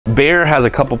BEHR has a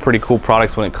couple pretty cool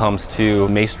products when it comes to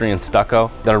masonry and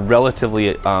stucco that are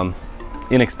relatively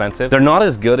inexpensive. They're not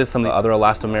as good as some of the other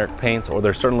elastomeric paints, or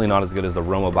they're certainly not as good as the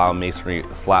Roma Bio masonry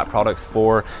flat products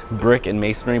for brick and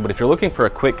masonry. But if you're looking for a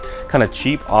quick, kind of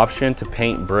cheap option to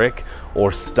paint brick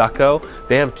or stucco,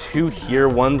 they have two here.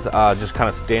 One's just kind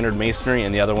of standard masonry,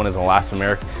 and the other one is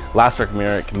elastomeric.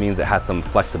 Elastomeric means it has some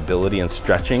flexibility and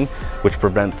stretching, which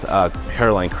prevents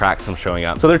hairline cracks from showing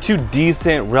up. So they're two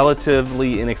decent,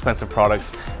 relatively inexpensive products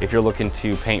if you're looking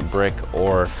to paint brick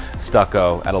or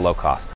stucco at a low cost.